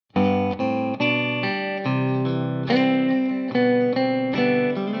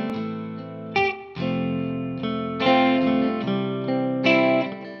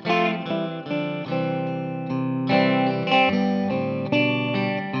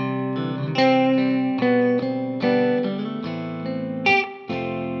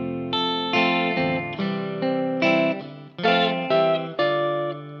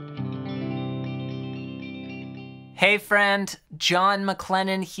Hey friend, John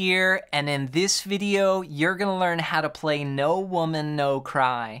MacLennan here, and in this video, you're gonna learn how to play No Woman, No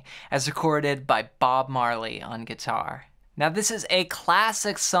Cry, as recorded by Bob Marley on guitar. Now this is a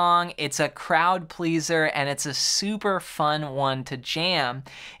classic song, it's a crowd pleaser, and it's a super fun one to jam.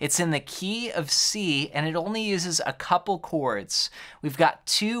 It's in the key of C, and it only uses a couple chords. We've got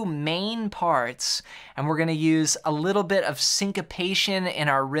two main parts, and we're gonna use a little bit of syncopation in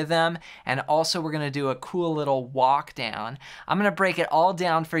our rhythm, and also we're gonna do a cool little walk down. I'm gonna break it all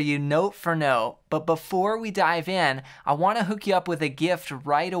down for you note for note, but before we dive in, I wanna hook you up with a gift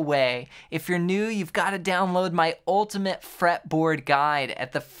right away. If you're new, you've gotta download my ultimate fretboard guide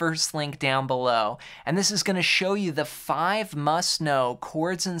at the first link down below. And this is gonna show you the 5 must-know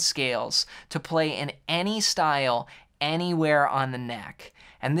chords and scales to play in any style, anywhere on the neck.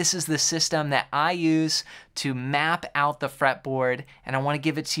 And this is the system that I use to map out the fretboard, and I want to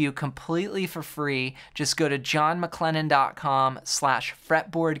give it to you completely for free. Just go to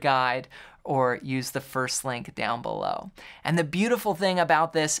johnmaclennan.com/fretboard-guide or use the first link down below. And the beautiful thing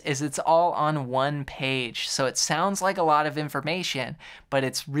about this is it's all on one page. So it sounds like a lot of information, but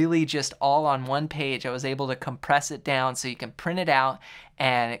it's really just all on one page. I was able to compress it down so you can print it out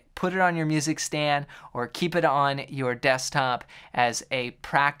and put it on your music stand or keep it on your desktop as a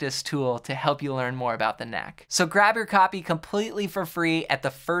practice tool to help you learn more about the neck. So grab your copy completely for free at the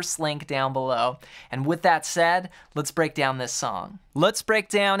first link down below. And with that said, let's break down this song. Let's break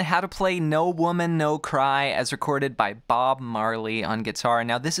down how to play No Woman, No Cry as recorded by Bob Marley on guitar.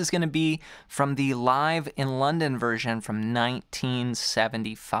 Now this is going to be from the Live in London version from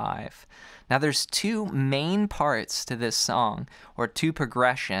 1975. Now there's two main parts to this song, or two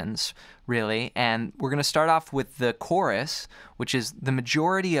progressions really, and we're going to start off with the chorus, which is the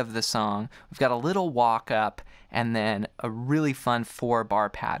majority of the song. We've got a little walk up and then a really fun 4-bar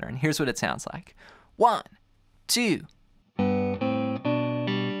pattern. Here's what it sounds like. 1, 2.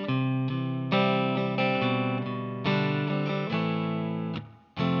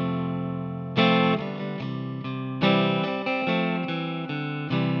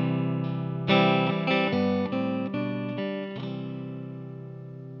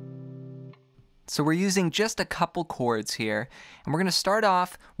 So we're using just a couple chords here, and we're going to start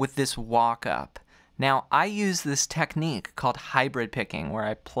off with this walk up. Now I use this technique called hybrid picking, where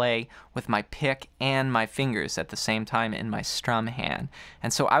I play with my pick and my fingers at the same time in my strum hand.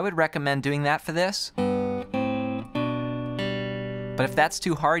 And so I would recommend doing that for this. But if that's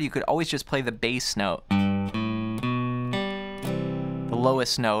too hard, you could always just play the bass note, the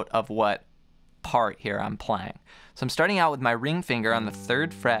lowest note of what part here I'm playing. So I'm starting out with my ring finger on the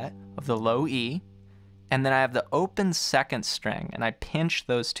 3rd fret of the low E, and then I have the open 2nd string, and I pinch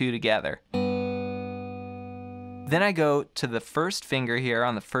those two together. Then I go to the 1st finger here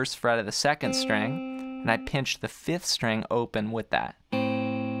on the 1st fret of the 2nd string, and I pinch the 5th string open with that.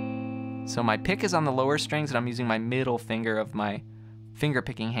 So my pick is on the lower strings, and I'm using my middle finger of my finger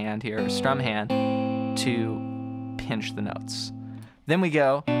picking hand here, or strum hand, to pinch the notes. Then we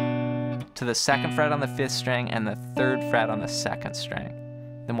go to the 2nd fret on the 5th string and the 3rd fret on the 2nd string.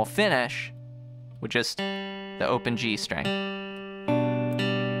 Then we'll finish with just the open G string.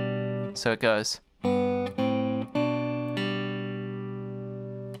 So it goes. And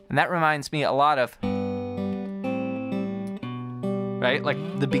that reminds me a lot of, right, like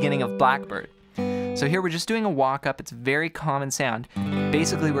the beginning of Blackbird. So here we're just doing a walk up. It's a very common sound.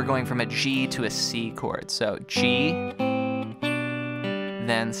 Basically we're going from a G to a C chord. So G,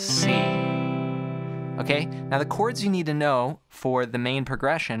 then C. Okay, now the chords you need to know for the main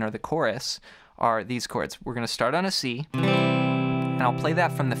progression, or the chorus, are these chords. We're going to start on a C, and I'll play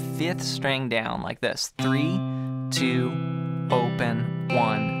that from the 5th string down like this. 3, 2, open,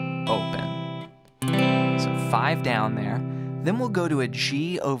 1, open. So 5 down there. Then we'll go to a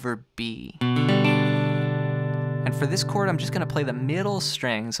G over B. And for this chord, I'm just going to play the middle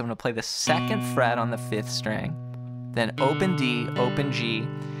string. So I'm going to play the 2nd fret on the 5th string, then open D, open G,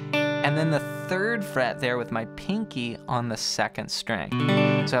 and then the 3rd fret there with my pinky on the 2nd string.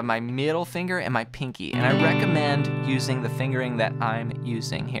 So I have my middle finger and my pinky, and I recommend using the fingering that I'm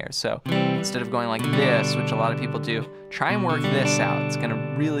using here. So instead of going like this, which a lot of people do, try and work this out. It's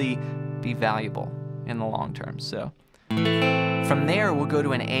gonna really be valuable in the long term. So from there, we'll go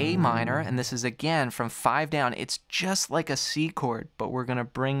to an A minor, and this is again from 5 down. It's just like a C chord, but we're gonna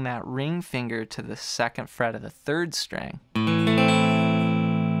bring that ring finger to the 2nd fret of the 3rd string.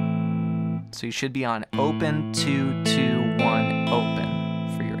 So you should be on open, 2, 2, 1, open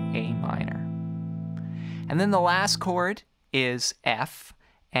for your A minor. And then the last chord is F,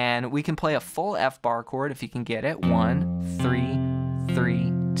 and we can play a full F bar chord if you can get it. 1, 3,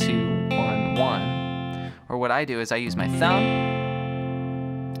 3, 2, 1, 1. or what I do is I use my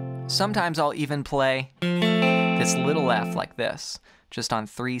thumb. Sometimes I'll even play this little F like this, just on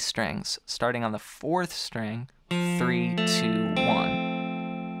 3 strings, starting on the 4th string, 3, 2,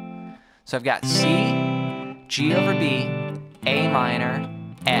 1. So I've got C, G over B, A minor,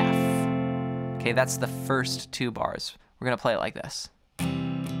 F. Okay, that's the first 2 bars. We're gonna play it like this.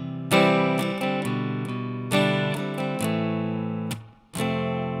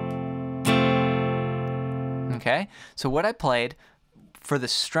 Okay, so what I played for the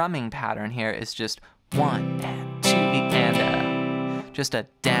strumming pattern here is just 1 and 2 and just a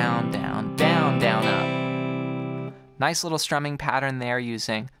down, down, down, down, up. Nice little strumming pattern there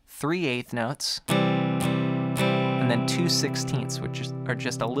using 3 eighth notes and then 2 16ths, which are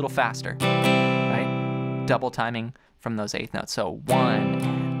just a little faster, right? Double timing from those eighth notes. So 1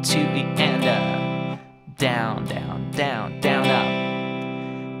 and 2 and down, down, down, down, up.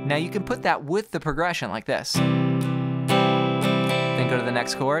 Now you can put that with the progression like this. Then go to the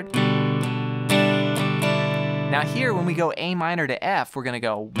next chord. Now here, when we go A minor to F, we're gonna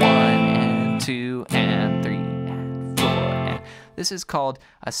go 1 and 2 and 3 and 4. And this is called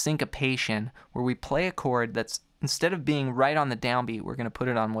a syncopation, where we play a chord that's, instead of being right on the downbeat, we're gonna put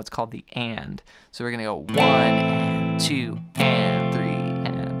it on what's called the and. So we're gonna go 1 and 2 and 3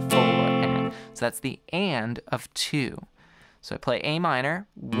 and 4 and. So that's the and of 2. So I play A minor,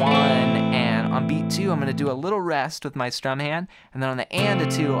 1, and on beat 2, I'm gonna do a little rest with my strum hand, and then on the and of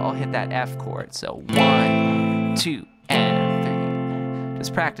 2, I'll hit that F chord. So 1, 2, and 3.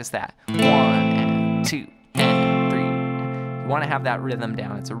 Just practice that. 1 and 2 and 3. You wanna have that rhythm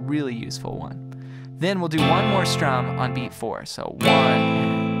down. It's a really useful one. Then we'll do one more strum on beat 4. So 1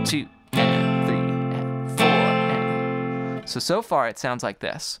 and 2 and 3 and 4 and. So far it sounds like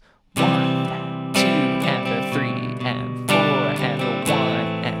this. 1 and 2 and the 3 and 4 and the 1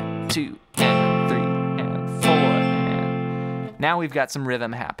 and 2 and 3 and 4 and. Now we've got some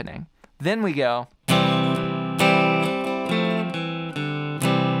rhythm happening. Then we go.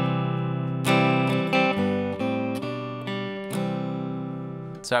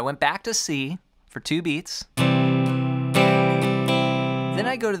 So I went back to C for 2 beats. Then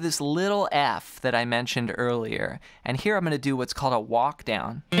I go to this little F that I mentioned earlier, and here I'm going to do what's called a walk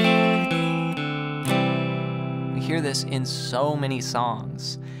down. We hear this in so many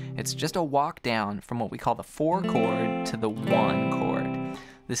songs. It's just a walk down from what we call the 4 chord to the 1 chord.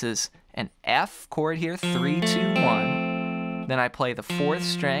 This is an F chord here, 3, 2, 1. Then I play the 4th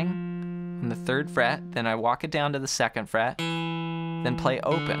string on the 3rd fret, then I walk it down to the 2nd fret, then play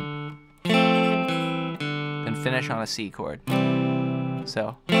open, then finish on a C chord.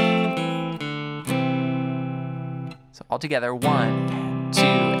 So all together, 1 and 2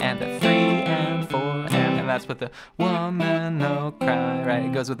 and a 3 and 4 and that's with the woman no cry, right?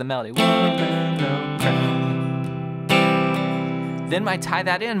 It goes with the melody, woman no cry. Then I tie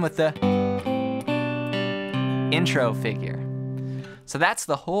that in with the intro figure. So that's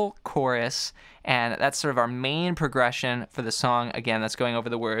the whole chorus, and that's sort of our main progression for the song. Again, that's going over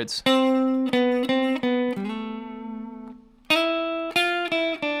the words.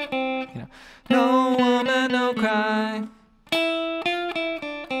 No woman, no cry.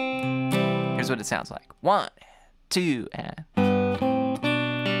 Here's what it sounds like. 1, 2, and.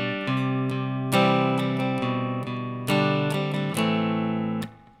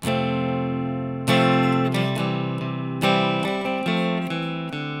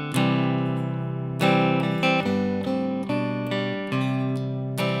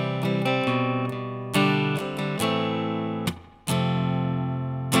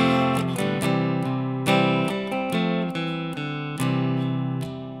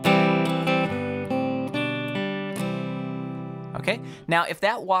 Okay, now if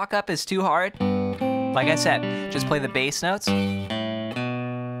that walk up is too hard, like I said, just play the bass notes. You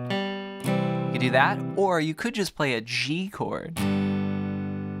could do that, or you could just play a G chord,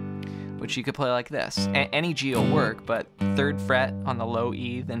 which you could play like this. Any G will work, but 3rd fret on the low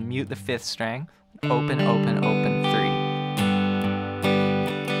E, then mute the 5th string, open, open, open, 3.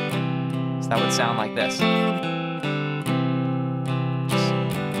 So that would sound like this. Just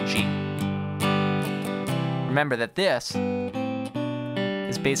G. Remember that this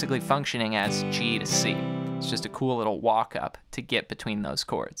is basically functioning as G to C. It's just a cool little walk up to get between those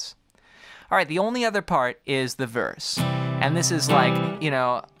chords. All right, the only other part is the verse. And this is like, you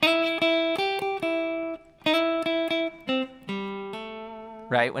know,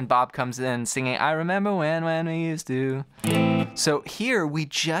 right? When Bob comes in singing, I remember when we used to. So here we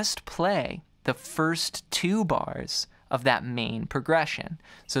just play the first 2 bars of that main progression.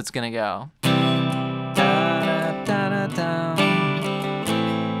 So it's gonna go. Da, da, da, da, da.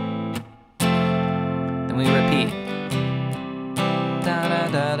 Then we repeat. Da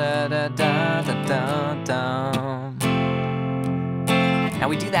da da da da da da da da. Now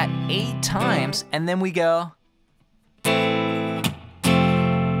we do that 8 times, and then we go to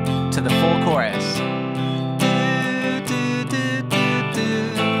the full chorus. Do, do, do, do,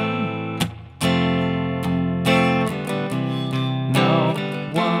 do. No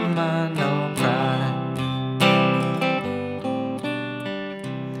woman, no cry.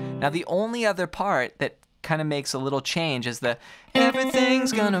 Now the only other part that kind of makes a little change is the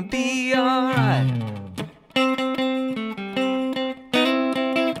everything's gonna be alright.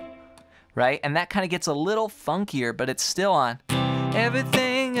 Right? And that kind of gets a little funkier, but it's still on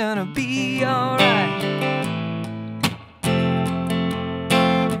everything gonna be alright.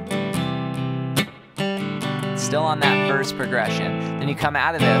 Still on that verse progression. Then you come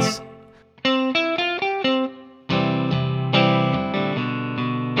out of this.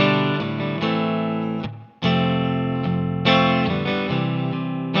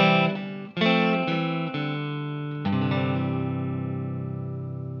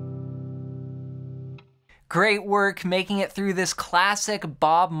 Great work making it through this classic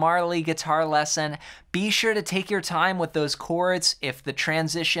Bob Marley guitar lesson. Be sure to take your time with those chords if the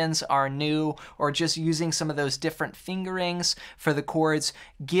transitions are new or just using some of those different fingerings for the chords.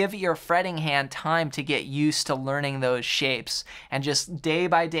 Give your fretting hand time to get used to learning those shapes, and just day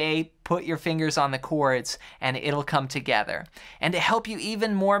by day put your fingers on the chords and it'll come together. And to help you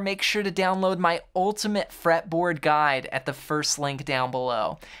even more, make sure to download my ultimate fretboard guide at the first link down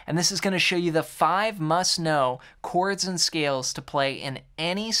below. And this is going to show you the 5 must-know chords and scales to play in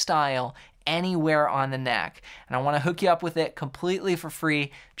any style, anywhere on the neck. And I want to hook you up with it completely for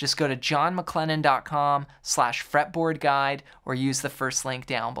free. Just go to johnmaclennan.com/fretboard guide or use the first link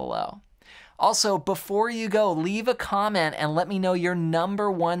down below. Also, before you go, leave a comment and let me know your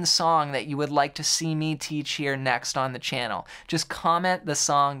 #1 song that you would like to see me teach here next on the channel. Just comment the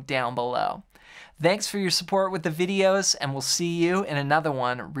song down below. Thanks for your support with the videos, and we'll see you in another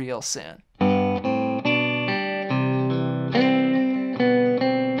one real soon.